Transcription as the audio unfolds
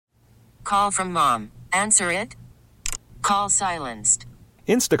call from mom. Answer it. Call silenced.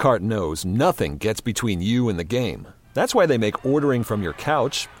 Instacart knows nothing gets between you and the game. That's why they make ordering from your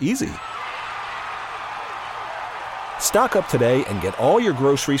couch easy. Stock up today and get all your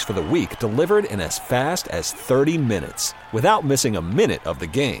groceries for the week delivered in as fast as 30 minutes without missing a minute of the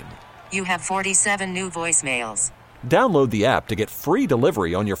game. You have 47 new voicemails. Download the app to get free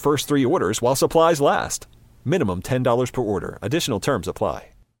delivery on your first 3 orders while supplies last. Minimum $10 per order. Additional terms apply.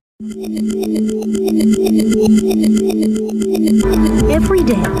 Every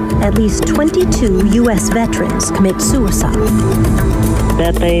day, at least 22 U.S. veterans commit suicide.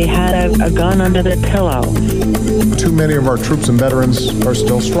 That they had a gun under their pillow. Too many of our troops and veterans are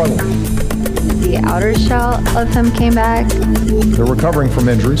still struggling. The outer shell of him came back. They're recovering from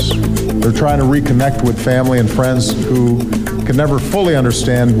injuries. They're trying to reconnect with family and friends who could never fully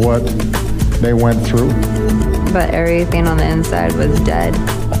understand what they went through. But everything on the inside was dead.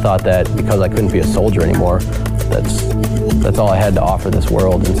 I thought that because I couldn't be a soldier anymore, that's all I had to offer this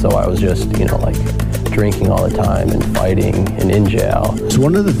world. And so I was just, drinking all the time and fighting and in jail. It's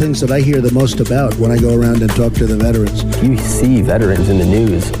one of the things that I hear the most about when I go around and talk to the veterans. You see veterans in the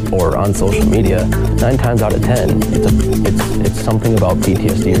news or on social media, 9 times out of 10, it's something about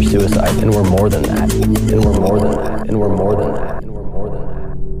PTSD or suicide, and we're more than that. And we're more than that. And we're more than that. And we're more than that.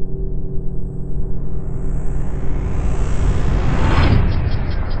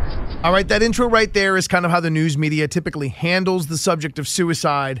 All right, that intro right there is kind of how the news media typically handles the subject of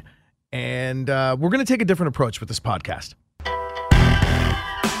suicide. And we're going to take a different approach with this podcast.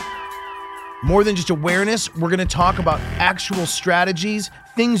 More than just awareness, we're going to talk about actual strategies,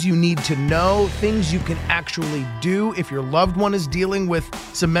 things you need to know, things you can actually do if your loved one is dealing with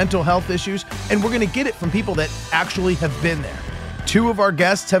some mental health issues. And we're going to get it from people that actually have been there. 2 of our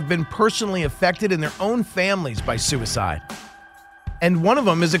guests have been personally affected in their own families by suicide. And one of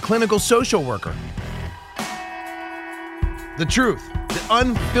them is a clinical social worker. The truth, the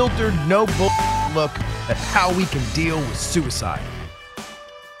unfiltered, no bull look at how we can deal with suicide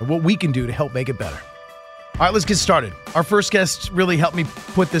and what we can do to help make it better. All right, let's get started. Our first guest really helped me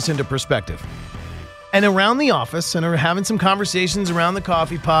put this into perspective. And around the office and having some conversations around the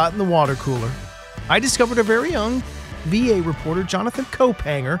coffee pot and the water cooler, I discovered a very young VA reporter, Jonathan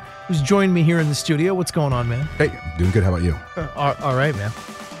Kopanger, who's joined me here in the studio. What's going on, man? Hey, doing good. How about you? All right, man.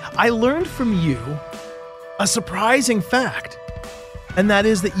 I learned from you a surprising fact, and that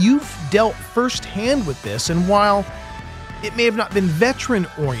is that you've dealt firsthand with this, and while it may have not been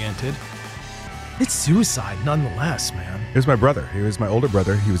veteran-oriented, it's suicide nonetheless, man. It was my brother. He was my older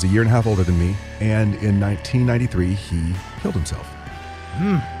brother. He was a year and a half older than me, and in 1993, he killed himself.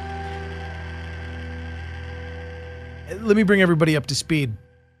 Let me bring everybody up to speed.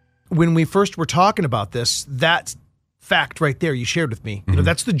 When we first were talking about this, that fact right there you shared with me,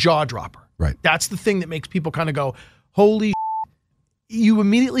 that's the jaw dropper. Right. That's the thing that makes people kind of go, holy shit. You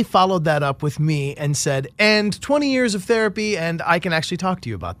immediately followed that up with me and said, and 20 years of therapy, and I can actually talk to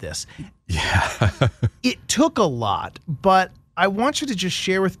you about this. Yeah. It took a lot, but I want you to just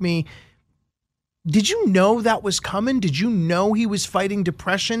share with me, did you know that was coming? Did you know he was fighting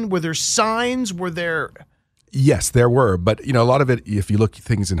depression? Were there signs? Were there... Yes, there were. But, a lot of it, if you look at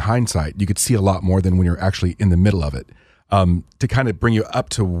things in hindsight, you could see a lot more than when you're actually in the middle of it. To kind of bring you up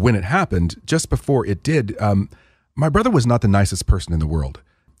to when it happened, just before it did, my brother was not the nicest person in the world.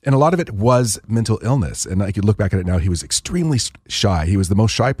 And a lot of it was mental illness. And I could look back at it now, he was extremely shy. He was the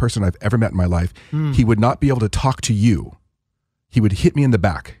most shy person I've ever met in my life. He would not be able to talk to you. He would hit me in the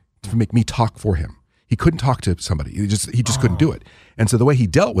back to make me talk for him. He couldn't talk to somebody. He just couldn't do it. And so the way he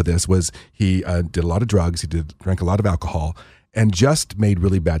dealt with this was he did a lot of drugs. He drank a lot of alcohol and just made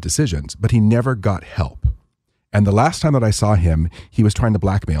really bad decisions. But he never got help. And the last time that I saw him, he was trying to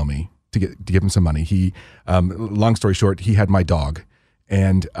blackmail me to give him some money. He, long story short, he had my dog.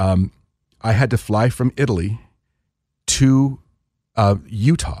 And I had to fly from Italy to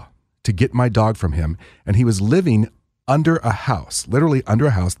Utah to get my dog from him. And he was living under a house, literally under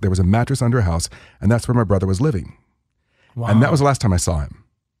a house. There was a mattress under a house, and that's where my brother was living. Wow. And that was the last time I saw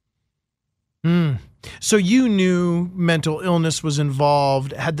him. So you knew mental illness was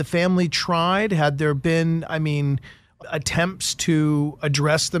involved. Had the family tried? Had there been, attempts to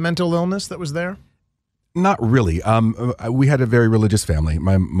address the mental illness that was there? Not really. We had a very religious family.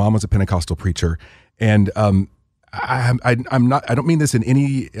 My mom was a Pentecostal preacher, and I don't mean this in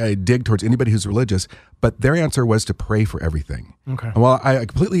any dig towards anybody who's religious, but their answer was to pray for everything. Okay. And while I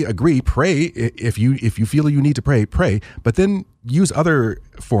completely agree, pray if you feel you need to pray, but then use other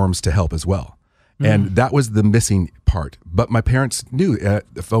forms to help as well. And that was the missing part. But my parents knew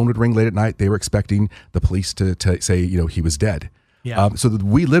the phone would ring late at night. They were expecting the police to say, he was dead. Yeah. So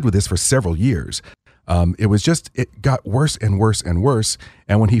we lived with this for several years. It got worse and worse and worse.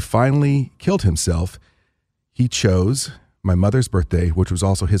 And when he finally killed himself, he chose my mother's birthday, which was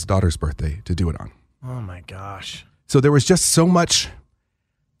also his daughter's birthday, to do it on. Oh my gosh. So there was just so much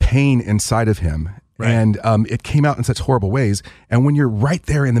pain inside of him. Right. And it came out in such horrible ways. And when you're right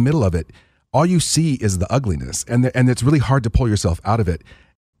there in the middle of it, all you see is the ugliness. And it's really hard to pull yourself out of it.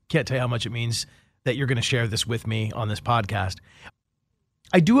 Can't tell you how much it means that you're going to share this with me on this podcast.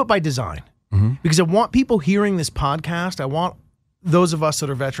 I do it by design because I want people hearing this podcast. I want those of us that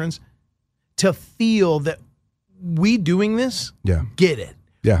are veterans to feel that we doing this, get it.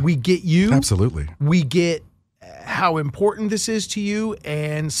 Yeah. We get you. Absolutely. We get how important this is to you.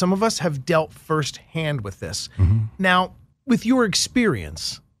 And some of us have dealt firsthand with this. Now, with your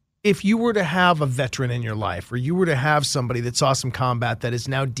experience, if you were to have a veteran in your life, or you were to have somebody that saw some combat that is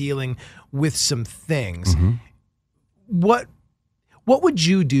now dealing with some things, what would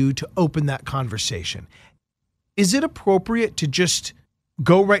you do to open that conversation? Is it appropriate to just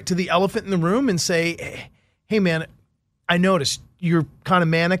go right to the elephant in the room and say, hey man, I noticed you're kind of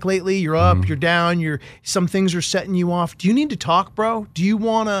manic lately. You're up, you're down, some things are setting you off. Do you need to talk, bro? Do you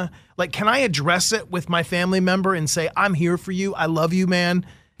want to, can I address it with my family member and say, I'm here for you. I love you, man.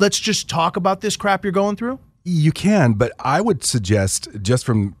 Let's just talk about this crap you're going through? You can, but I would suggest, just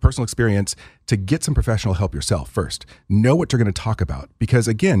from personal experience, to get some professional help yourself first. Know what you're going to talk about. Because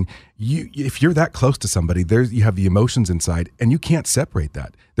again, if you're that close to somebody, you have the emotions inside and you can't separate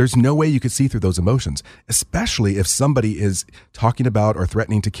that. There's no way you could see through those emotions, especially if somebody is talking about or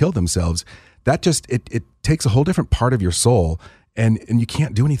threatening to kill themselves. That just, it takes a whole different part of your soul and you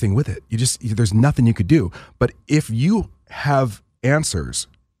can't do anything with it. There's nothing you could do. But if you have answers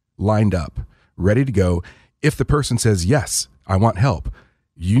lined up, ready to go, if the person says, yes, I want help,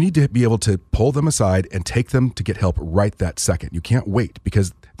 you need to be able to pull them aside and take them to get help right that second. You can't wait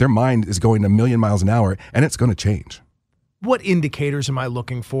because their mind is going a million miles an hour and it's going to change. What indicators am I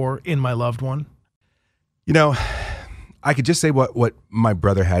looking for in my loved one? I could just say what my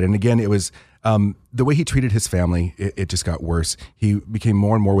brother had. And again, it was the way he treated his family, it just got worse. He became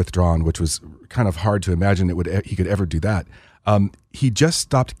more and more withdrawn, which was kind of hard to imagine he could ever do that. He just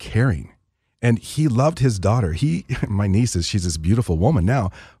stopped caring. And he loved his daughter. My niece she's this beautiful woman now,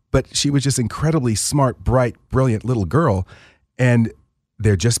 but she was just incredibly smart, bright, brilliant little girl. And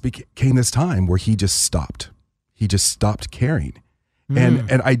there just became this time where he just stopped. He just stopped caring.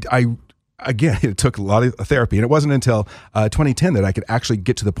 And I again, it took a lot of therapy. And it wasn't until 2010 that I could actually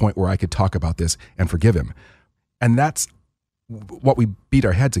get to the point where I could talk about this and forgive him. And that's what we beat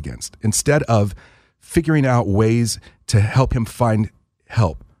our heads against. Instead of figuring out ways to help him find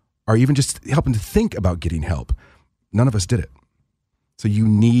help, or even just help him to think about getting help. None of us did it. So you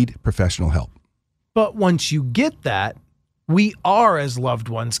need professional help. But once you get that, we are, as loved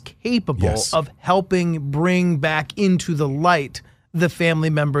ones, capable of helping bring back into the light the family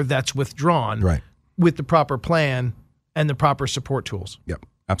member that's withdrawn with the proper plan and the proper support tools. Yep,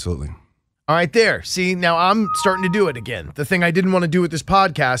 absolutely. All right, there. See, now I'm starting to do it again. The thing I didn't want to do with this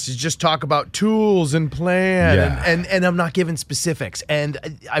podcast is just talk about tools and plan, and I'm not giving specifics.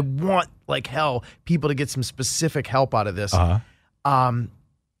 And I want, like hell, people to get some specific help out of this.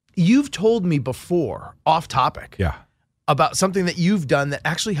 You've told me before, off topic, about something that you've done that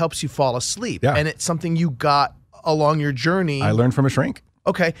actually helps you fall asleep. And it's something you got along your journey. I learned from a shrink.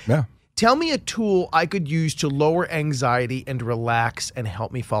 Okay. Yeah. Tell me a tool I could use to lower anxiety and relax and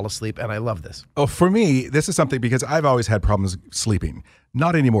help me fall asleep. And I love this. Oh, for me, this is something because I've always had problems sleeping.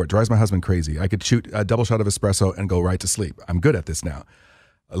 Not anymore. It drives my husband crazy. I could shoot a double shot of espresso and go right to sleep. I'm good at this now.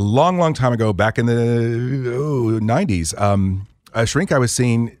 A long, long time ago, back in the 90s, a shrink I was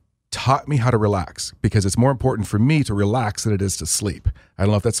seeing taught me how to relax because it's more important for me to relax than it is to sleep. I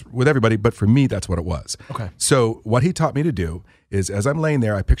don't know if that's with everybody, but for me, that's what it was. Okay. So what he taught me to do is as I'm laying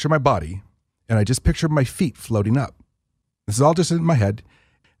there, I picture my body and I just picture my feet floating up. This is all just in my head.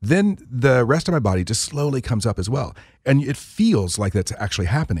 Then the rest of my body just slowly comes up as well. And it feels like that's actually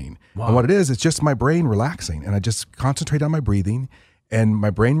happening. Wow. And what it is, it's just my brain relaxing. And I just concentrate on my breathing and my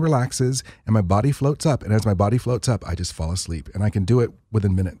brain relaxes and my body floats up. And as my body floats up, I just fall asleep. And I can do it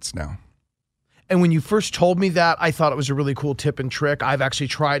within minutes now. And when you first told me that, I thought it was a really cool tip and trick. I've actually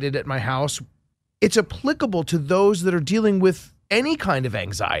tried it at my house. It's applicable to those that are dealing with any kind of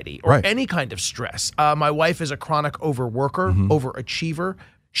anxiety or any kind of stress. My wife is a chronic overworker, overachiever.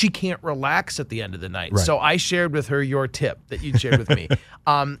 She can't relax at the end of the night. So I shared with her your tip that you shared with me.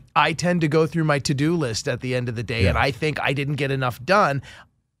 I tend to go through my to-do list at the end of the day and I think I didn't get enough done.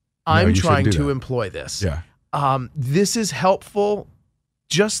 I'm trying to employ this. This is helpful.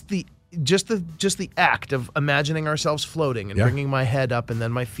 Just the just the act of imagining ourselves floating and bringing my head up and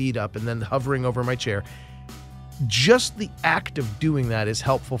then my feet up and then hovering over my chair, just the act of doing that is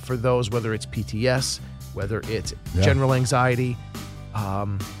helpful for those, whether it's PTS, whether it's general anxiety,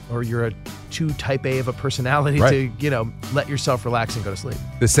 or you're a too type A of a personality to, let yourself relax and go to sleep.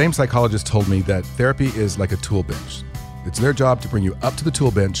 The same psychologist told me that therapy is like a tool bench. It's their job to bring you up to the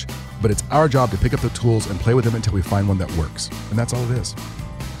tool bench, but it's our job to pick up the tools and play with them until we find one that works. And that's all it is.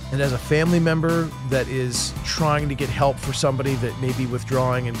 And as a family member that is trying to get help for somebody that may be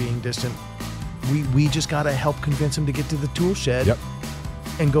withdrawing and being distant, we just got to help convince them to get to the tool shed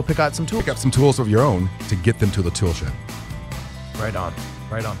and go pick out some tools. Pick up some tools of your own to get them to the tool shed. Right on.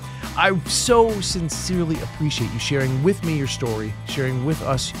 I so sincerely appreciate you sharing with me your story, sharing with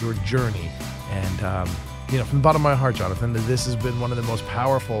us your journey. And, from the bottom of my heart, Jonathan, this has been one of the most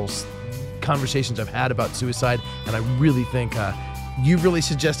powerful conversations I've had about suicide. And I really think you've really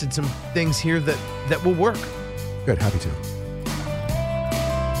suggested some things here that will work. Good. Happy to.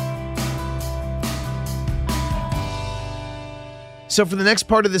 So for the next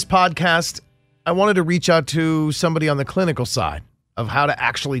part of this podcast, I wanted to reach out to somebody on the clinical side of how to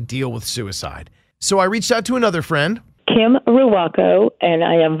actually deal with suicide. So I reached out to another friend, Kim Ruwako, and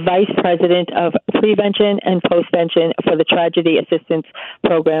I am Vice President of Prevention and Postvention for the Tragedy Assistance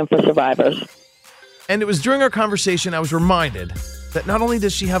Program for Survivors. And it was during our conversation I was reminded that not only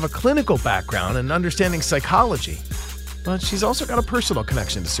does she have a clinical background and understanding psychology, but she's also got a personal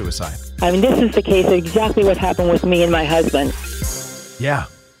connection to suicide. I mean, this is the case of exactly what happened with me and my husband. Yeah,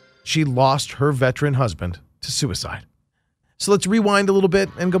 she lost her veteran husband to suicide. So let's rewind a little bit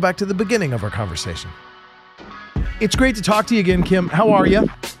and go back to the beginning of our conversation. It's great to talk to you again, Kim. How are you?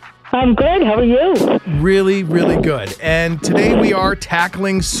 I'm good. How are you? Really, really good. And today we are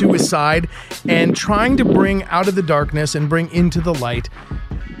tackling suicide and trying to bring out of the darkness and bring into the light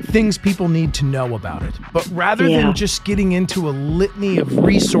things people need to know about it. But rather than just getting into a litany of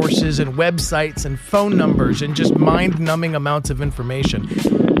resources and websites and phone numbers and just mind-numbing amounts of information,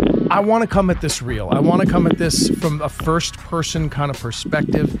 I want to come at this real. I want to come at this from a first-person kind of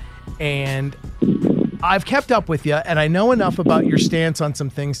perspective. And I've kept up with you, and I know enough about your stance on some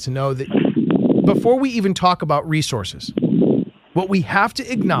things to know that before we even talk about resources, what we have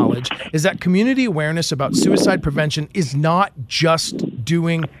to acknowledge is that community awareness about suicide prevention is not just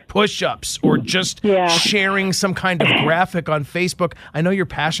doing push-ups or just sharing some kind of graphic on Facebook. I know you're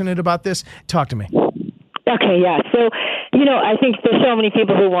passionate about this. Talk to me. Okay, yeah. So, I think there's so many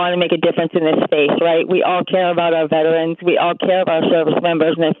people who want to make a difference in this space, right? We all care about our veterans. We all care about our service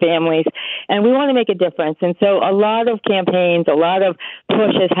members and their families, and we want to make a difference. And so a lot of campaigns, a lot of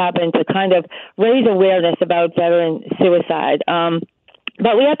pushes happen to kind of raise awareness about veteran suicide.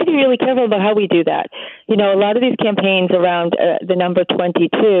 But we have to be really careful about how we do that. A lot of these campaigns around the number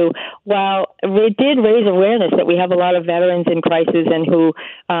 22, while it did raise awareness that we have a lot of veterans in crisis and who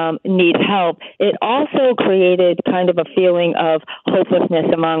need help, it also created kind of a feeling of hopelessness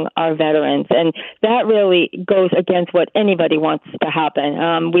among our veterans. And that really goes against what anybody wants to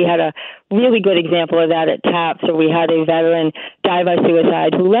happen. We had a really good example of that at TAPS, where we had a veteran die by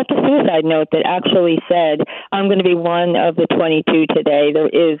suicide who left a suicide note that actually said, "I'm going to be one of the 22 today. There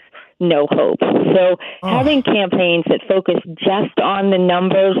is no hope." So having campaigns that focus just on the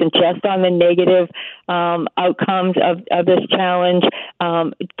numbers and just on the negative outcomes of this challenge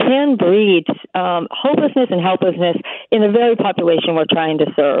can breed hopelessness and helplessness in the very population we're trying to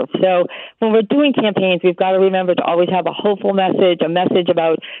serve. So when we're doing campaigns, we've got to remember to always have a hopeful message, a message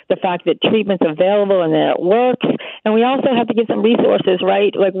about the fact that treatment's available and that it works. And we also have to give some resources,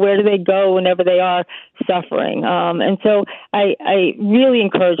 right? Like, where do they go whenever they are suffering? And so I really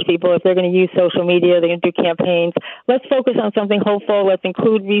encourage people, if they're going to use social media, they're going to do campaigns, let's focus on something hopeful. Let's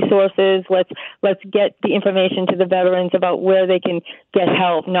include resources. Let's get the information to the veterans about where they can get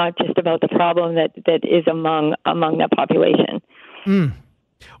help, not just about the problem that is among that population.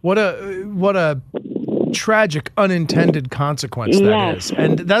 What a tragic unintended consequence that is.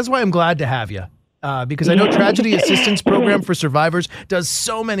 And that's why I'm glad to have you. Because I know Tragedy Assistance Program for Survivors does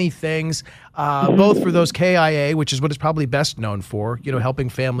so many things, both for those KIA, which is what it's probably best known for, helping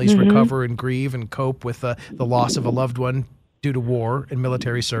families recover and grieve and cope with the loss of a loved one due to war and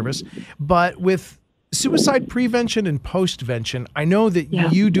military service. But with suicide prevention and postvention, I know that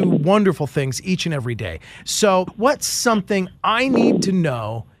you do wonderful things each and every day. So what's something I need to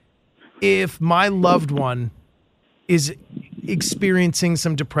know if my loved one is experiencing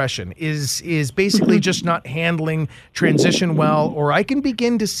some depression, is basically just not handling transition well, or I can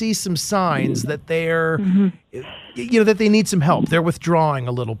begin to see some signs that they're, that they need some help. They're withdrawing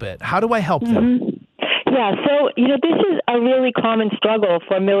a little bit. How do I help them? Yeah, Yeah, so, this is a really common struggle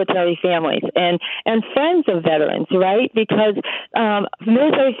for military families and friends of veterans, right? Because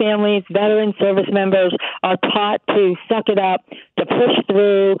military families, veteran service members are taught to suck it up, to push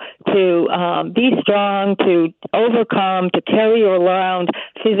through, to be strong, to overcome, to carry around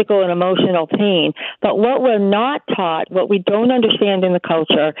physical and emotional pain. But what we're not taught, what we don't understand in the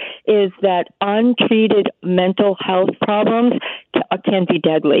culture, is that untreated mental health problems can be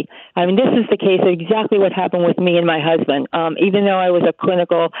deadly. I mean, this is the case of exactly what happened with me and my husband. Even though I was a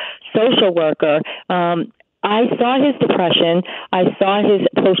clinical social worker, I saw his depression, I saw his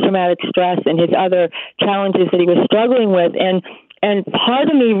post-traumatic stress and his other challenges that he was struggling with, and part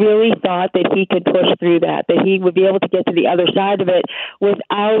of me really thought that he could push through that he would be able to get to the other side of it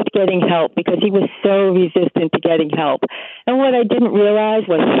without getting help, because he was so resistant to getting help. And what I didn't realize,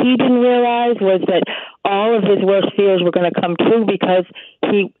 what he didn't realize, was that all of his worst fears were going to come true, because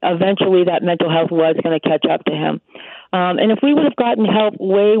eventually that mental health was going to catch up to him. And if we would have gotten help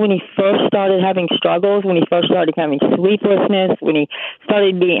way when he first started having struggles, when he first started having sleeplessness, when he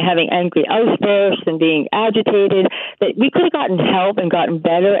started having angry outbursts and being agitated, that we could have gotten help and gotten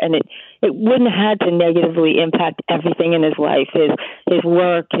better, and it wouldn't have had to negatively impact everything in his life, his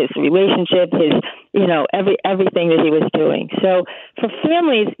work, his relationship, his everything that he was doing. So for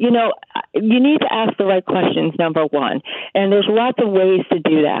families, you need to ask the right questions, number one. And there's lots of ways to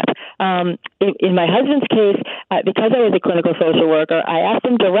do that. In my husband's case, because I was a clinical social worker, I asked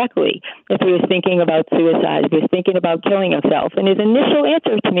him directly if he was thinking about suicide, if he was thinking about killing himself. And his initial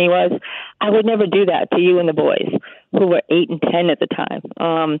answer to me was, I would never do that to you and the boys, who were 8 and 10 at the time.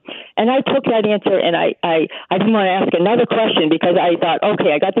 And I took that answer, and I didn't want to ask another question, because I thought,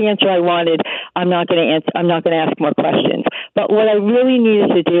 okay, I got the answer I wanted. I'm not going to ask more questions. But what I really needed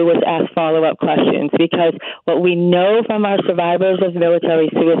to do was ask follow-up questions, because what we know from our survivors of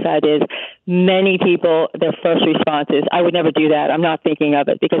military suicide is many people, their first response is, I would never do that. I'm not thinking of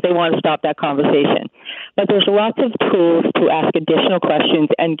it, because they want to stop that conversation. But there's lots of tools to ask additional questions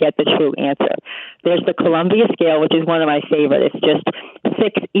and get the true answer. There's the Columbia Scale, which is one of my favorite. It's just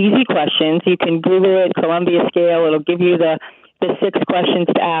 6 easy questions. You can Google it, Columbia Scale. It'll give you the 6 questions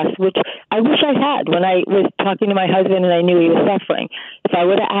to ask, which I wish I had when I was talking to my husband and I knew he was suffering. If I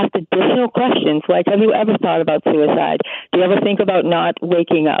would have asked additional questions, like, have you ever thought about suicide? Do you ever think about not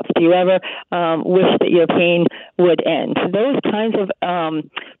waking up? Do you ever wish that your pain would end? Those kinds of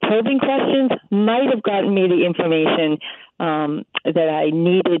probing questions might have gotten me the information that I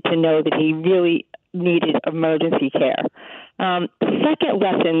needed to know that he really needed emergency care. The second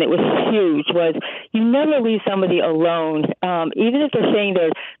lesson that was huge was you never leave somebody alone, even if they're saying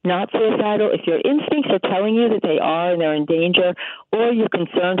they're not suicidal. If your instincts are telling you that they are and they're in danger, or you're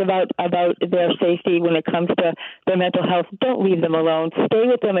concerned about their safety when it comes to their mental health, don't leave them alone. Stay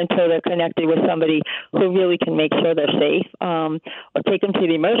with them until they're connected with somebody who really can make sure they're safe, or take them to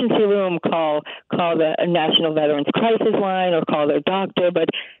the emergency room, call the National Veterans Crisis Line, or call their doctor, but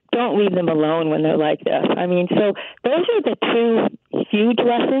don't leave them alone when they're like this. I mean, so those are the 2 huge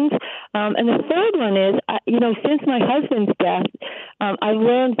lessons. And the third one is, since my husband's death, I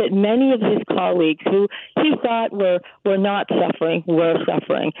learned that many of his colleagues who he thought were not suffering were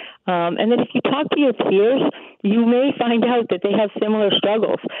suffering. And that if you talk to your peers, you may find out that they have similar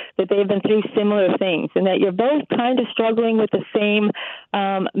struggles, that they've been through similar things, and that you're both kind of struggling with the same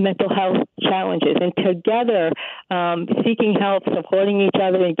mental health challenges. And together, seeking help, supporting each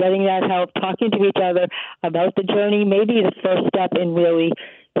other, and getting that help, talking to each other about the journey may be the first step in really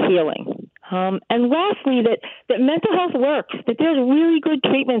healing. And lastly, that mental health works, that there's really good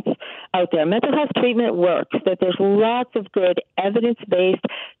treatments out there. Mental health treatment works, that there's lots of good evidence-based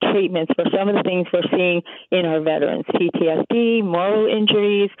treatments for some of the things we're seeing in our veterans: PTSD, moral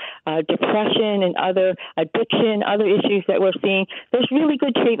injuries, depression, and other addiction, other issues that we're seeing. There's really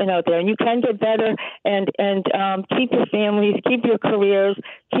good treatment out there, and you can get better and keep your families, keep your careers,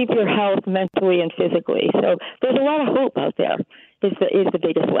 keep your health mentally and physically. So there's a lot of hope out there. Is the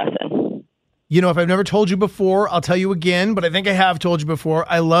biggest lesson. If I've never told you before, I'll tell you again, but I think I have told you before.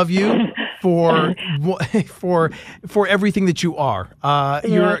 I love you for everything that you are.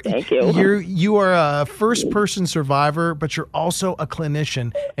 Thank you. You are a first-person survivor, but you're also a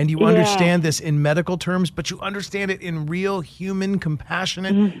clinician, and you understand this in medical terms, but you understand it in real human,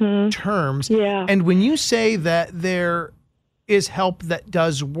 compassionate terms. Yeah. And when you say that there is help that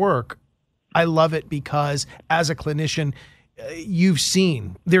does work, I love it, because as a clinician, you've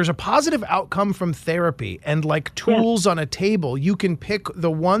seen there's a positive outcome from therapy, and like tools on a table, you can pick the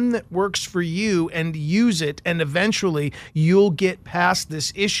one that works for you and use it, and eventually you'll get past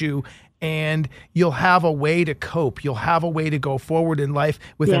this issue and you'll have a way to cope. You'll have a way to go forward in life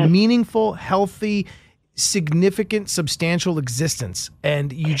with a meaningful, healthy, significant, substantial existence,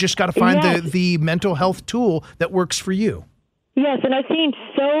 and you just got to find the mental health tool that works for you. Yes, and I've seen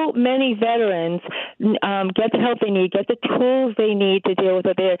so many veterans get the help they need, get the tools they need to deal with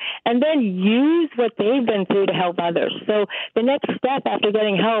what they're, and then use what they've been through to help others. So the next step after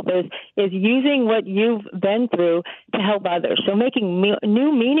getting help is using what you've been through to help others. So making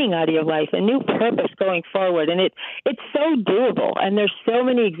new meaning out of your life, a new purpose going forward, and it's so doable. And there's so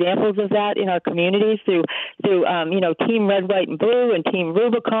many examples of that in our communities through Team Red, White, and Blue, and Team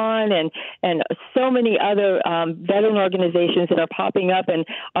Rubicon, and so many other veteran organizations that are popping up and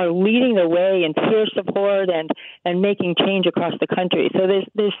are leading the way in peer support and making change across the country. So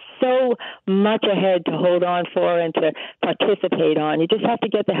there's so much ahead to hold on for and to participate on. You just have to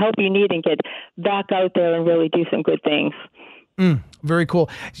get the help you need and get back out there and really do some good things. Very cool.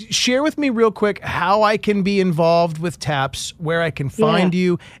 Share with me real quick how I can be involved with TAPS, where I can find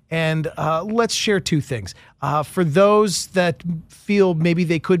you, and let's share two things. For those that feel maybe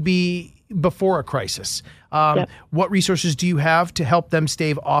they could be before a crisis, what resources do you have to help them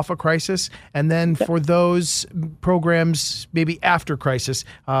stave off a crisis? And then for those programs maybe after crisis,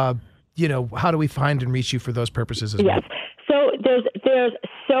 how do we find and reach you for those purposes as well? Yes. So there's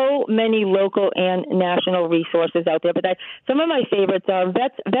so many local and national resources out there, but some of my favorites are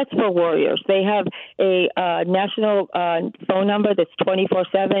Vets for Warriors. They have a national phone number that's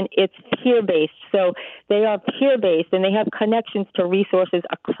 24/7. It's peer-based, so they are peer-based, and they have connections to resources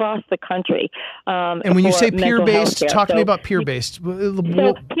across the country. And when you say peer-based, talk to me about peer-based.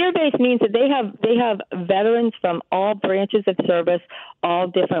 So peer-based means that they have veterans from all branches of service, all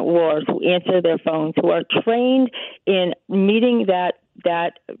different wars, who answer their phones, who are trained in meeting that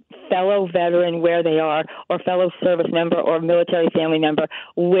fellow veteran where they are, or fellow service member or military family member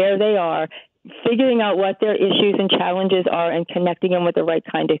where they are, figuring out what their issues and challenges are and connecting them with the right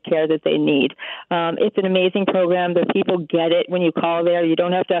kind of care that they need. It's an amazing program. The people get it when you call there. You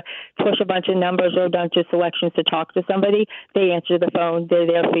don't have to push a bunch of numbers or a bunch of selections to talk to somebody. They answer the phone. They're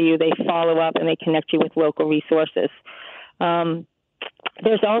there for you. They follow up, and they connect you with local resources.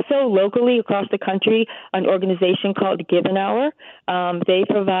 There's also locally across the country an organization called Give an Hour. They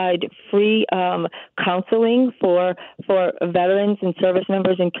provide free counseling for veterans and service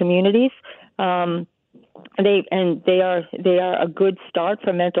members in communities. They are a good start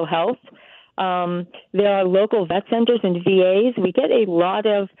for mental health. There are local vet centers and VAs. We get a lot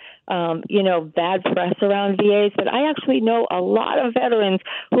of, bad press around VAs, but I actually know a lot of veterans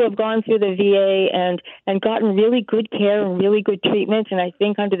who have gone through the VA and gotten really good care and really good treatment. And I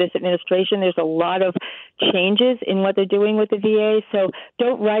think under this administration, there's a lot of changes in what they're doing with the VA. So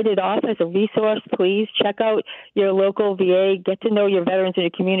don't write it off as a resource. Please check out your local VA, get to know your veterans in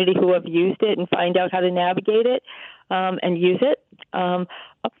your community who have used it, and find out how to navigate it and use it.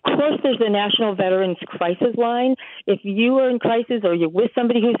 Of course, there's the National Veterans Crisis Line. If you are in crisis or you're with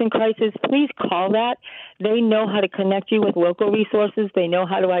somebody who's in crisis, please call that. They know how to connect you with local resources. They know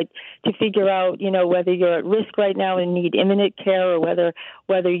how to figure out, whether you're at risk right now and need imminent care, or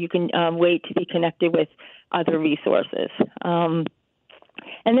whether you can wait to be connected with other resources.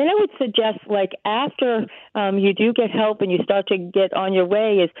 And then I would suggest, after you do get help and you start to get on your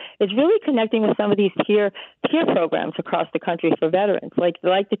way, is really connecting with some of these peer programs across the country for veterans, like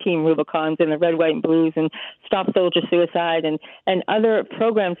the Team Rubicons and the Red, White, and Blues and Stop Soldier Suicide and other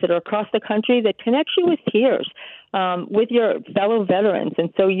programs that are across the country that connect you with peers, with your fellow veterans. And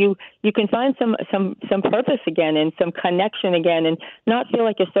so you can find some purpose again and some connection again, and not feel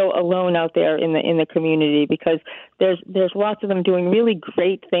like you're so alone out there in the community, because there's lots of them doing really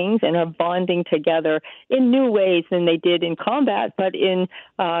great things and are bonding together in new ways than they did in combat, but in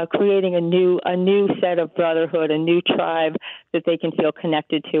creating a new set of brotherhood, a new tribe that they can feel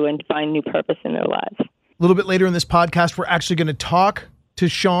connected to and find new purpose in their lives. A little bit later in this podcast, we're actually going to talk to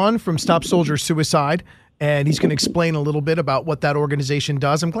Sean from Stop Soldier Suicide, and he's going to explain a little bit about what that organization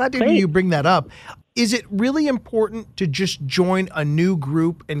does. I'm glad to hear you bring that up. Is it really important to just join a new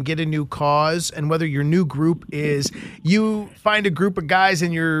group and get a new cause? And whether your new group is, you find a group of guys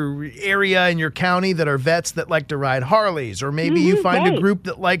in your area, in your county, that are vets that like to ride Harleys, or maybe you find a group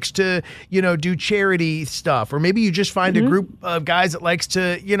that likes to, do charity stuff, or maybe you just find a group of guys that likes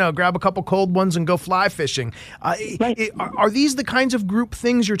to, grab a couple cold ones and go fly fishing. Are these the kinds of group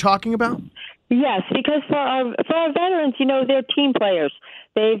things you're talking about? Yes, because for our veterans, they're team players.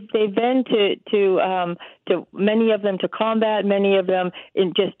 They've been to many of them to combat, many of them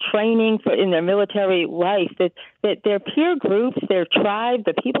in just training in their military life. That their peer groups, their tribe,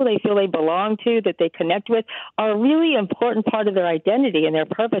 the people they feel they belong to, that they connect with, are a really important part of their identity and their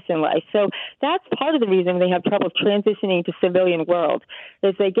purpose in life. So that's part of the reason they have trouble transitioning to civilian world.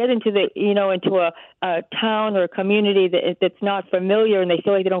 As they get into into a town or a community that's not familiar, and they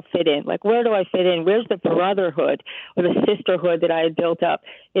feel like they don't fit in. Like, where do I fit in? Where's the brotherhood or the sisterhood that I had built up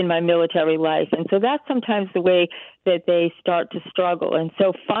in my military life? And so that's sometimes the way that they start to struggle. And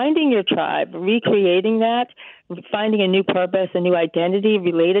so finding your tribe, recreating that, finding a new purpose, a new identity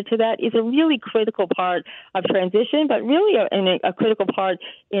related to that is a really critical part of transition, but really a critical part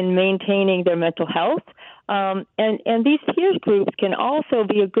in maintaining their mental health. And these peer groups can also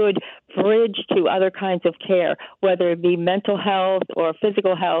be a good bridge to other kinds of care, whether it be mental health or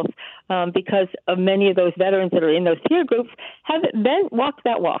physical health, because of many of those veterans that are in those peer groups have walked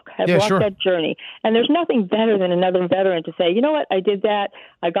that journey. And there's nothing better than another veteran to say, you know what, I did that,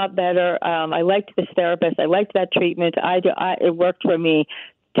 I got better, I liked this therapist, I liked that treatment, it worked for me.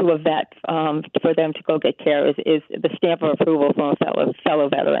 To a vet, for them to go get care is the stamp of approval from a fellow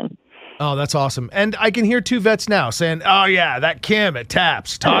veteran. Oh, that's awesome. And I can hear two vets now saying, oh, yeah, that Kim at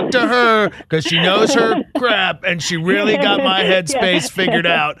TAPS, talk to her because she knows her crap and she really got my headspace figured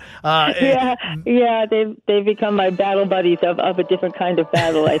out. They've become my battle buddies of a different kind of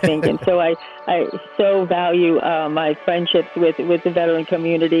battle, I think. And so I so value my friendships with the veteran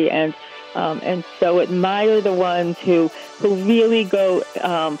community and so admire the ones who really go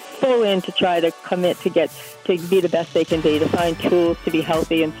full in to try to commit to be the best they can be, to find tools to be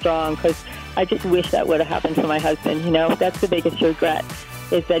healthy and strong. Because I just wish that would have happened for my husband. That's the biggest regret,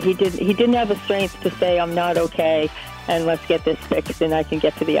 is that he didn't have the strength to say, I'm not okay, and let's get this fixed, and I can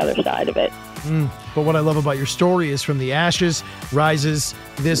get to the other side of it. But what I love about your story is from the ashes rises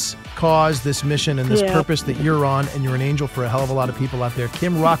this cause, this mission, and this purpose that you're on, and you're an angel for a hell of a lot of people out there.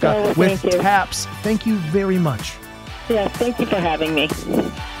 Kim Rocca with TAPS, thank you very much. Yeah, thank you for having me.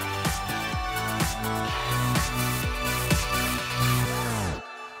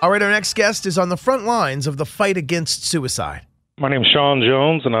 All right, our next guest is on the front lines of the fight against suicide. My name is Sean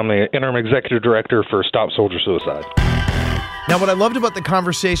Jones, and I'm the Interim Executive Director for Stop Soldier Suicide. Now, what I loved about the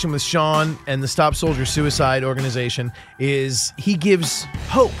conversation with Sean and the Stop Soldier Suicide organization is he gives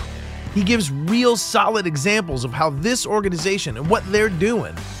hope. He gives real solid examples of how this organization and what they're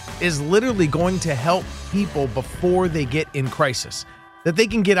doing is literally going to help people before they get in crisis, that they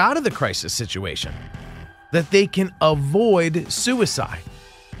can get out of the crisis situation, that they can avoid suicide.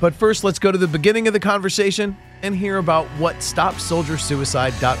 But first, let's go to the beginning of the conversation and hear about what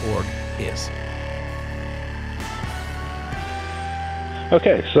StopSoldierSuicide.org is.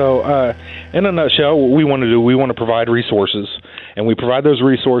 Okay, so in a nutshell, what we want to provide resources, and we provide those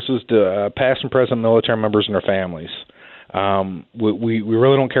resources to past and present military members and their families. We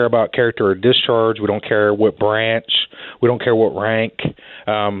really don't care about character or discharge. We don't care what branch. We don't care what rank.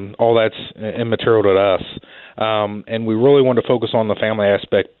 All that's immaterial to us. And we really want to focus on the family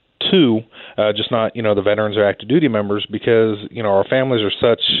aspect too, just not the veterans or active duty members, because our families are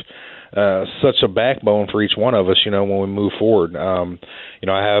such a backbone for each one of us, when we move forward. I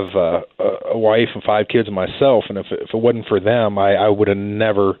have a wife and 5 kids myself, and if it wasn't for them, I would have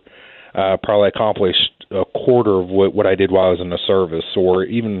never probably accomplished a quarter of what I did while I was in the service, or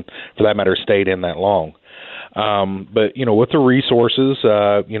even, for that matter, stayed in that long. But with the resources,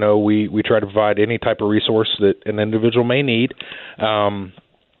 we try to provide any type of resource that an individual may need.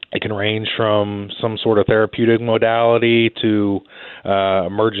 It can range from some sort of therapeutic modality to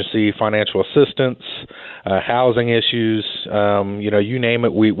emergency financial assistance, housing issues, you name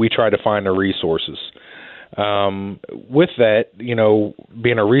it, we try to find the resources. With that,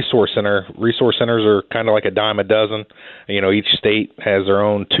 being a resource centers are kind of like a dime a dozen. Each state has their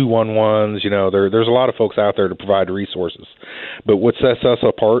own 211s. There's a lot of folks out there to provide resources. But what sets us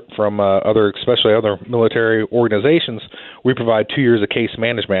apart from especially other military organizations, we provide 2 years of case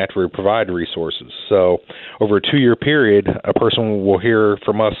management after we provide resources. So over a 2-year period, a person will hear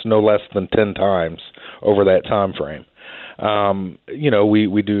from us no less than 10 times over that time frame.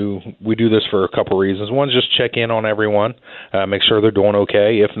 We do this for a couple of reasons. One, just check in on everyone, make sure they're doing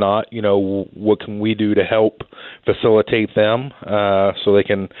okay. If not, what can we do to help facilitate them, so they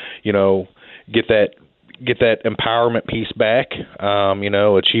can, get that empowerment piece back,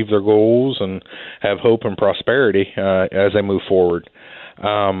 achieve their goals and have hope and prosperity, as they move forward.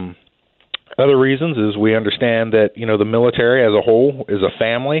 Other reasons is we understand that, the military as a whole is a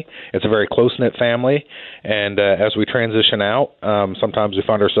family. It's a very close-knit family. And as we transition out, sometimes we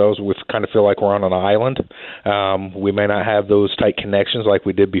find ourselves, we kind of feel like we're on an island. We may not have those tight connections like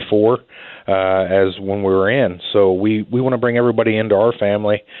we did before as when we were in. So we want to bring everybody into our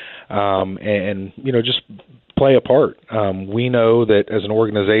family and just play a part. We know that as an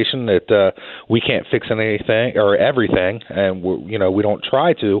organization that we can't fix anything or everything, and we don't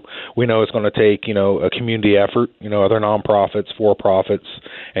try to. We know it's going to take a community effort, other nonprofits, for-profits,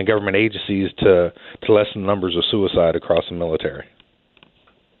 and government agencies to lessen the numbers of suicide across the military.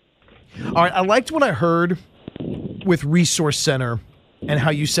 All right, I liked what I heard with Resource Center and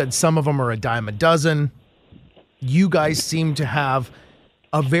how you said some of them are a dime a dozen. You guys seem to have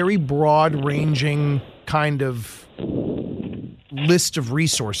a very broad-ranging kind of list of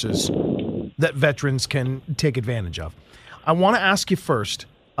resources that veterans can take advantage of. I want to ask you first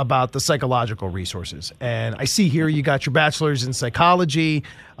about the psychological resources. And I see here you got your bachelor's in psychology,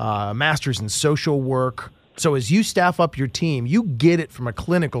 master's in social work. So as you staff up your team, you get it from a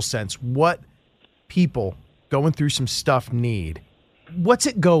clinical sense what people going through some stuff need. What's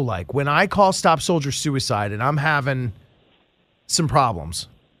it go like when I call Stop Soldier Suicide and I'm having some problems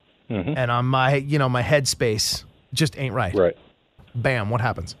and on my headspace just ain't right? Right. Bam, what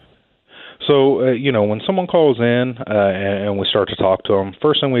happens? So, when someone calls in and we start to talk to them,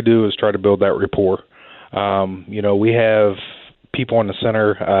 first thing we do is try to build that rapport. We have people in the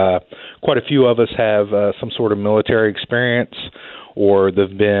center. Quite a few of us have some sort of military experience, or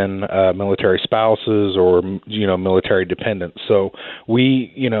they've been military spouses or, military dependents. So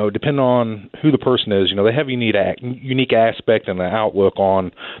we, depending on who the person is, they have a unique aspect and an outlook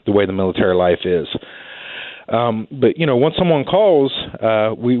on the way the military life is. But, once someone calls,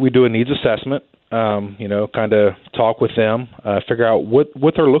 we do a needs assessment, kind of talk with them, figure out what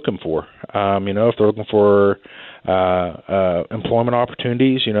they're looking for. If they're looking for employment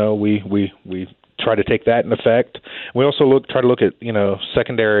opportunities, we try to take that in effect. We also try to look at,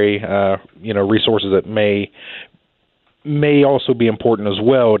 secondary, resources that may also be important as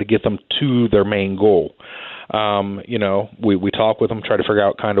well to get them to their main goal. We talk with them, try to figure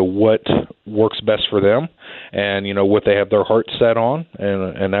out kind of what works best for them and, what they have their heart set on.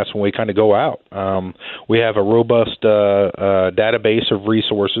 And that's when we kind of go out. We have a robust database of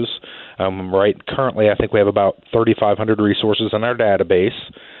resources. Currently, I think we have about 3,500 resources in our database.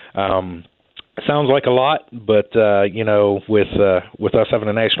 Sounds like a lot, but with us having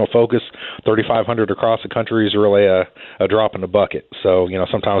a national focus, 3,500 across the country is really a drop in the bucket. So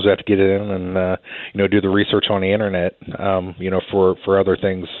sometimes we have to get it in and do the research on the internet, for other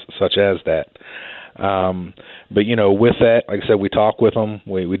things such as that. But with that, like I said, we talk with them.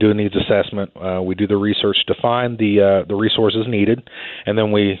 We do a needs assessment. We do the research to find the resources needed, and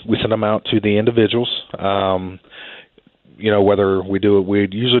then we send them out to the individuals. Whether we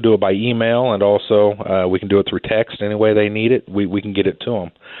usually do it by email, and also we can do it through text. Any way they need it, we can get it to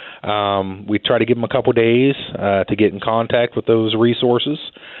them. We try to give them a couple days to get in contact with those resources.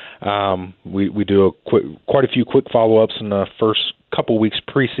 We do quite a few quick follow-ups in the first couple weeks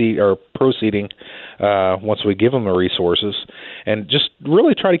proceeding once we give them the resources, and just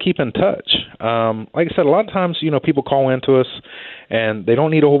really try to keep in touch. Like I said, a lot of times, people call into us and they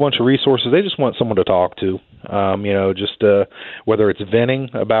don't need a whole bunch of resources. They just want someone to talk to, whether it's venting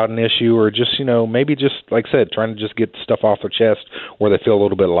about an issue or just, maybe just, like I said, trying to just get stuff off their chest where they feel a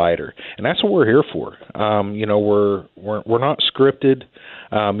little bit lighter. And that's what we're here for. We're not scripted.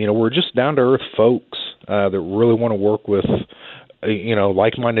 We're just down-to-earth folks that really want to work with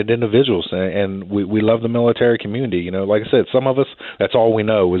like-minded individuals, and we love the military community. Like I said, some of us, that's all we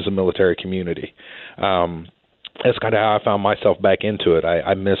know is the military community. That's kind of how I found myself back into it.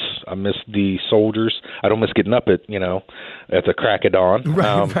 I miss the soldiers. I don't miss getting up at the crack of dawn.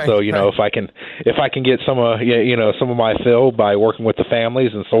 Right. So if I can get some of my fill by working with the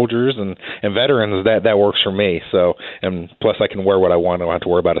families and soldiers and veterans, that works for me. So, and plus I can wear what I want. I don't have to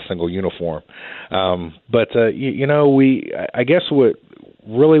worry about a single uniform. I guess what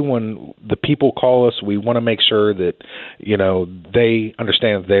really, when the people call us, we want to make sure that, they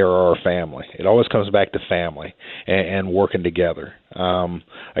understand they are our family. It always comes back to family and working together. Like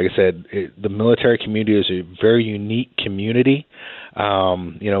I said, the military community is a very unique community.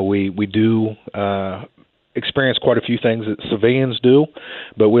 We do experience quite a few things that civilians do,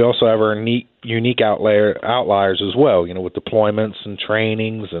 but we also have our unique outliers as well, with deployments and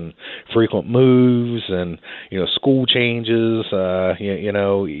trainings and frequent moves and, school changes,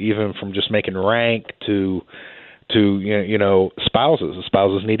 even from just making rank to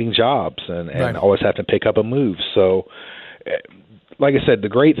spouses needing jobs and right. always have to pick up a move. So like I said, the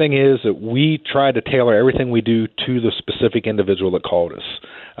great thing is that we try to tailor everything we do to the specific individual that called us.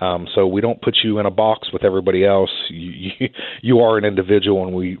 So we don't put you in a box with everybody else. You are an individual,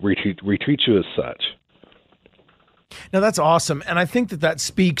 and we treat you as such. Now, that's awesome. And I think that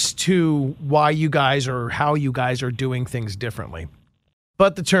speaks to why you guys or how you guys are doing things differently.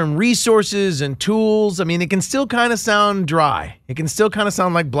 But the term resources and tools, I mean, it can still kind of sound dry. It can still kind of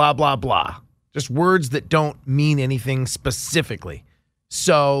sound like blah, blah, blah. Just words that don't mean anything specifically.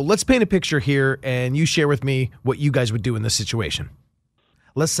 So let's paint a picture here, and you share with me what you guys would do in this situation.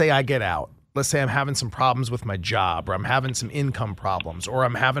 Let's say I get out. Let's say I'm having some problems with my job, or I'm having some income problems, or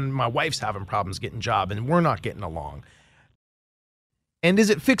my wife's having problems getting a job, and we're not getting along. And is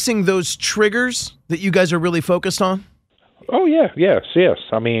it fixing those triggers that you guys are really focused on? Oh, yeah. Yes.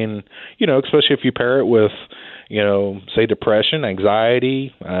 I mean, especially if you pair it with, say depression,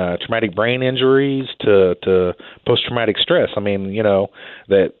 anxiety, traumatic brain injuries to post-traumatic stress. I mean,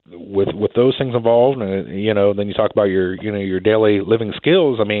 that with those things involved, and then you talk about your daily living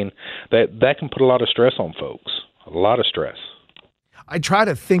skills. I mean, that can put a lot of stress on folks. A lot of stress. I try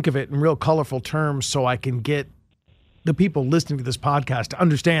to think of it in real colorful terms so I can get the people listening to this podcast to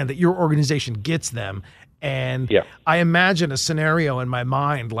understand that your organization gets them. And I imagine a scenario in my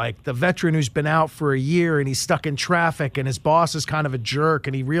mind, like the veteran who's been out for a year and he's stuck in traffic and his boss is kind of a jerk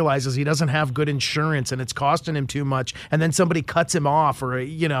and he realizes he doesn't have good insurance and it's costing him too much. And then somebody cuts him off, or,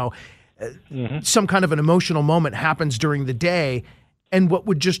 some kind of an emotional moment happens during the day. And what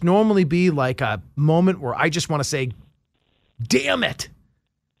would just normally be like a moment where I just want to say, damn it,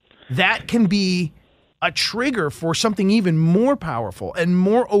 that can be a trigger for something even more powerful and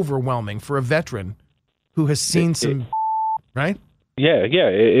more overwhelming for a veteran who has seen right? Yeah,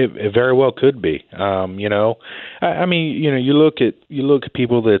 it very well could be. I mean, you look at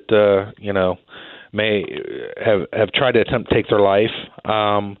people that may have tried to attempt to take their life.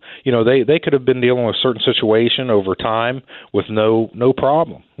 They could have been dealing with a certain situation over time with no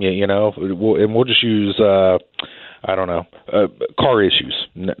problem. And we'll just use car issues,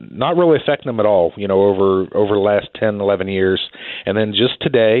 not really affecting them at all, over the last 10, 11 years. And then just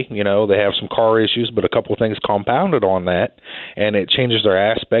today, they have some car issues, but a couple of things compounded on that, and it changes their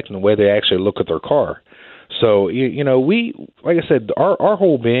aspect and the way they actually look at their car. So, we, like I said, our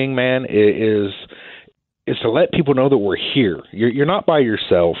whole being, man, is to let people know that we're here. You're not by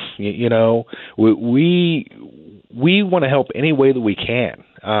yourself. We want to help any way that we can.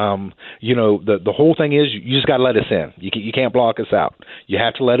 The whole thing is you just got to let us in. You can't block us out. You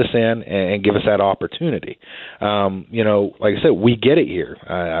have to let us in and give us that opportunity. Like I said, we get it here.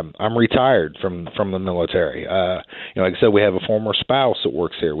 I'm retired from the military. Like I said, we have a former spouse that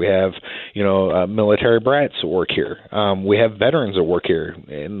works here. We have, military brats that work here. We have veterans that work here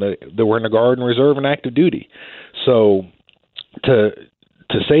that were in the Guard and Reserve and active duty. So to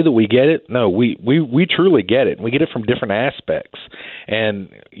say that we get it, no, we truly get it. We get it from different aspects, and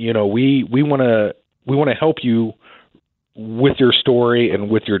we want to help you with your story and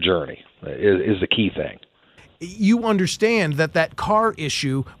with your journey is the key thing. You understand that car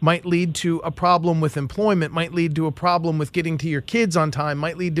issue might lead to a problem with employment, might lead to a problem with getting to your kids on time,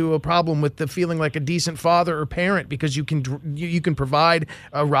 might lead to a problem with the feeling like a decent father or parent because you can provide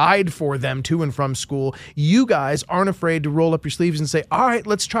a ride for them to and from school. You guys aren't afraid to roll up your sleeves and say, all right,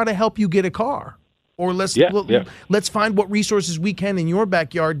 let's try to help you get a car. Or let's find what resources we can in your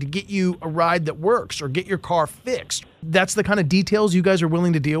backyard to get you a ride that works or get your car fixed. That's the kind of details you guys are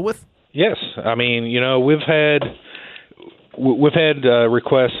willing to deal with? Yes, I mean, we've had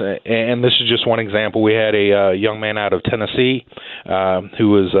requests, and this is just one example. We had a young man out of Tennessee who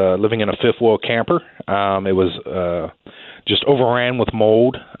was living in a fifth wheel camper. It was just overran with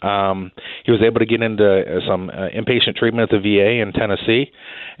mold. He was able to get into some inpatient treatment at the VA in Tennessee,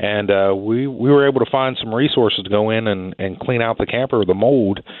 and we were able to find some resources to go in and clean out the camper, the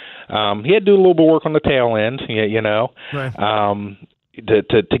mold. He had to do a little bit of work on the tail end, Right.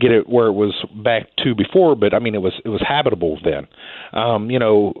 To get it where it was back to before, but I mean it was habitable then.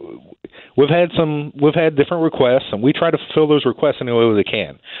 We've had different requests, and we try to fulfill those requests any way we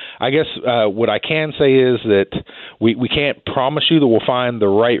can. I guess what I can say is that we can't promise you that we'll find the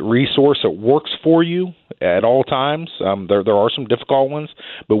right resource that works for you at all times. There are some difficult ones,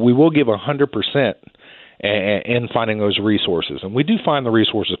 but we will give 100% in finding those resources. And we do find the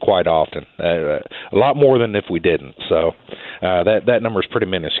resources quite often, a lot more than if we didn't. So that number is pretty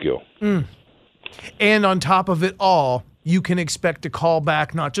minuscule. Mm. And on top of it all, you can expect to call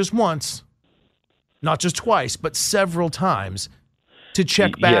back not just once, not just twice, but several times to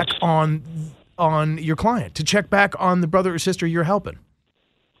check back on your client, to check back on the brother or sister you're helping.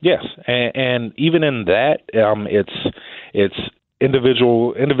 Yes, and even in that,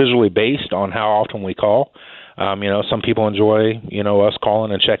 individually based on how often we call. Some people enjoy, us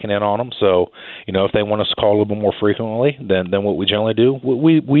calling and checking in on them. So, if they want us to call a little bit more frequently than what we generally do,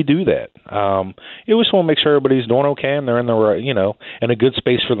 we do that. We just want to make sure everybody's doing okay and they're in the right, in a good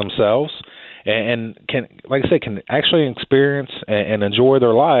space for themselves and can, like I said, can actually experience and enjoy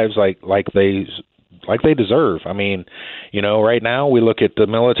their lives like they deserve. I mean, right now we look at the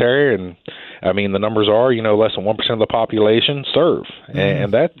military and the numbers are, less than 1% of the population serve.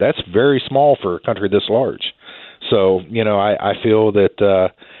 And that's very small for a country this large. So, I feel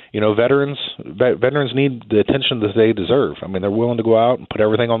that, veterans need the attention that they deserve. I mean, they're willing to go out and put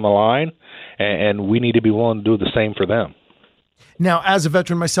everything on the line, and we need to be willing to do the same for them. Now, as a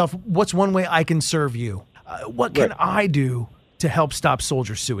veteran myself, what's one way I can serve you? What can I do to help stop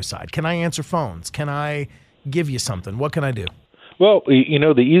soldier suicide? Can I answer phones? Can I give you something? What can I do? Well, the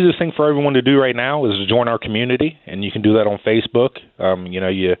easiest thing for everyone to do right now is to join our community, and you can do that on Facebook.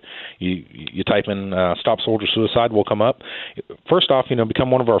 You type in Stop Soldier Suicide, will come up. First off,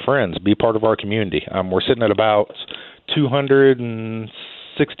 become one of our friends, be part of our community. We're sitting at about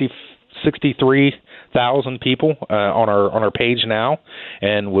 263,000 people on our page now,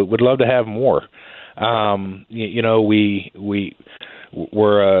 and we'd love to have more.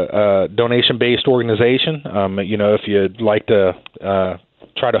 We're a donation-based organization. If you'd like to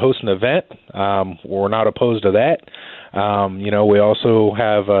try to host an event, we're not opposed to that. We also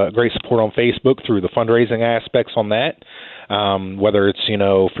have great support on Facebook through the fundraising aspects on that, whether it's,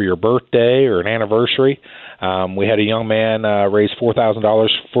 for your birthday or an anniversary. We had a young man raise $4,000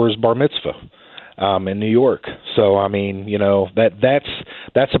 for his bar mitzvah in New York. So,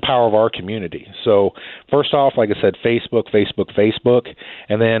 that's the power of our community. So first off, like I said, Facebook.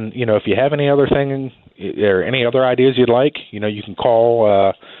 And then, if you have any other thing or any other ideas you'd like, you can call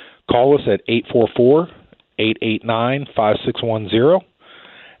us at 844-889-5610.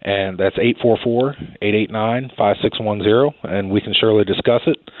 And that's 844-889-5610. And we can surely discuss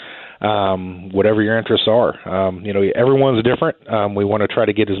it. Whatever your interests are. Everyone's different. We want to try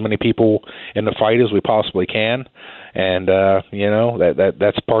to get as many people in the fight as we possibly can. And,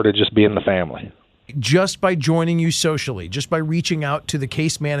 that's part of just being the family. Just by joining you socially, just by reaching out to the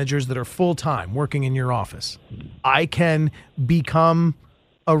case managers that are full-time working in your office, I can become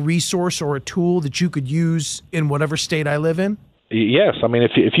a resource or a tool that you could use in whatever state I live in? Yes. I mean,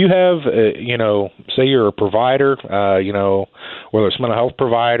 if you have, say you're a provider, whether it's a mental health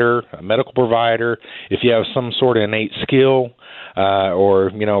provider, a medical provider, if you have some sort of innate skill,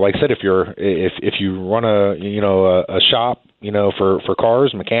 or, like I said, if you run a shop, for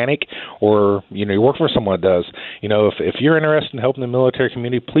cars, mechanic, or, you work for someone that does, if you're interested in helping the military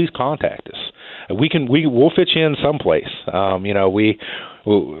community, please contact us. We'll fit you in someplace. Like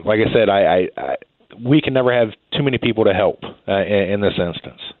I said, we can never have too many people to help in this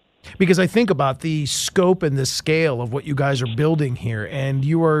instance. Because I think about the scope and the scale of what you guys are building here, and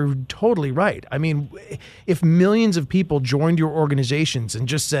you are totally right. I mean, if millions of people joined your organizations and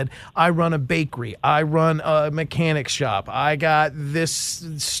just said, I run a bakery, I run a mechanic shop, I got this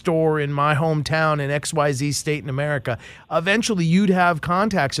store in my hometown in XYZ state in America, eventually you'd have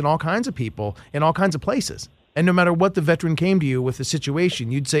contacts in all kinds of people in all kinds of places. And no matter what the veteran came to you with the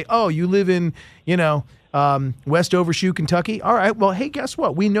situation, you'd say, oh, you live in, West Overshoe, Kentucky. All right, well, hey, guess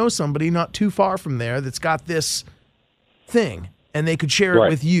what? We know somebody not too far from there that's got this thing, and they could share it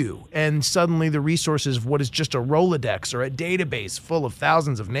with you. And suddenly the resources of what is just a Rolodex or a database full of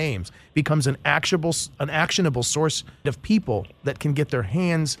thousands of names becomes an actionable source of people that can get their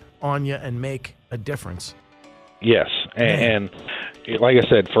hands on you and make a difference. Yes, and like I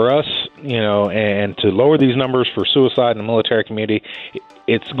said, for us, and to lower these numbers for suicide in the military community,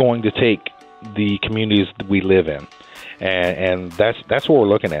 it's going to take the communities that we live in, and that's what we're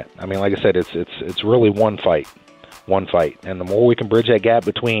looking at. I mean, like I said, it's really one fight, and the more we can bridge that gap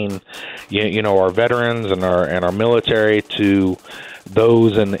between, our veterans and our military to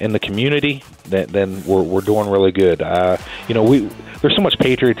those in the community, then we're doing really good. There's so much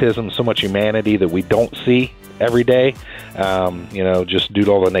patriotism, so much humanity that we don't see every day, just due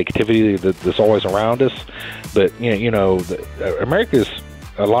to all the negativity that's always around us. But, America's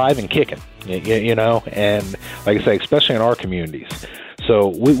alive and kicking, and like I say, especially in our communities.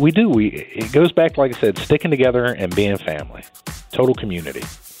 So it goes back, like I said, sticking together and being family, total community.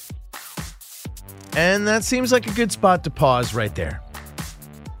 And that seems like a good spot to pause right there.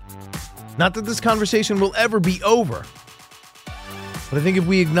 Not that this conversation will ever be over, but I think if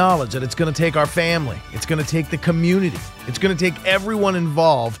we acknowledge that it's going to take our family, it's going to take the community, it's going to take everyone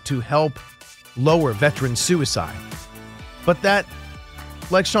involved to help lower veteran suicide. But that,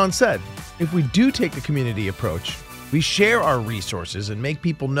 like Sean said, if we do take the community approach, we share our resources and make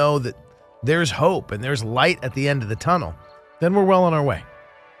people know that there's hope and there's light at the end of the tunnel, then we're well on our way.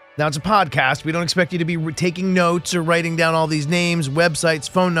 Now, it's a podcast. We don't expect you to be taking notes or writing down all these names, websites,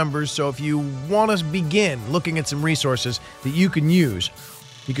 phone numbers. So if you want to begin looking at some resources that you can use,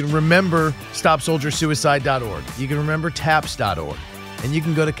 you can remember StopSoldierSuicide.org. You can remember TAPS.org. And you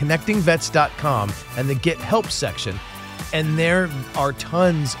can go to ConnectingVets.com and the Get Help section. And there are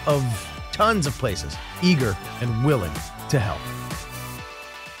tons of places eager and willing to help.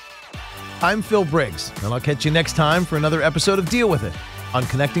 I'm Phil Briggs, and I'll catch you next time for another episode of Deal With It on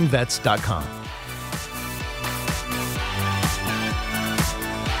ConnectingVets.com.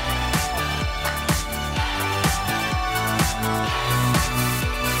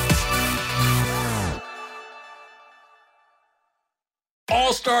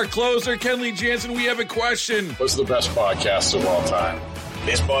 All-star closer Kenley Jansen, we have a question. What's the best podcast of all time?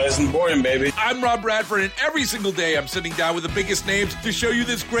 Baseball isn't boring, baby. I'm Rob Bradford, and every single day I'm sitting down with the biggest names to show you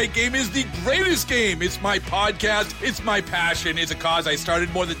this great game is the greatest game. It's my podcast. It's my passion. It's a cause I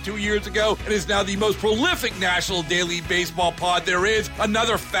started more than 2 years ago and is now the most prolific national daily baseball pod there is.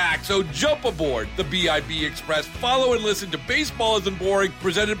 Another fact, so jump aboard the BIB Express. Follow and listen to Baseball Isn't Boring,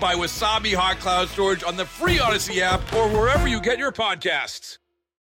 presented by Wasabi Hot Cloud Storage on the free Odyssey app or wherever you get your podcasts.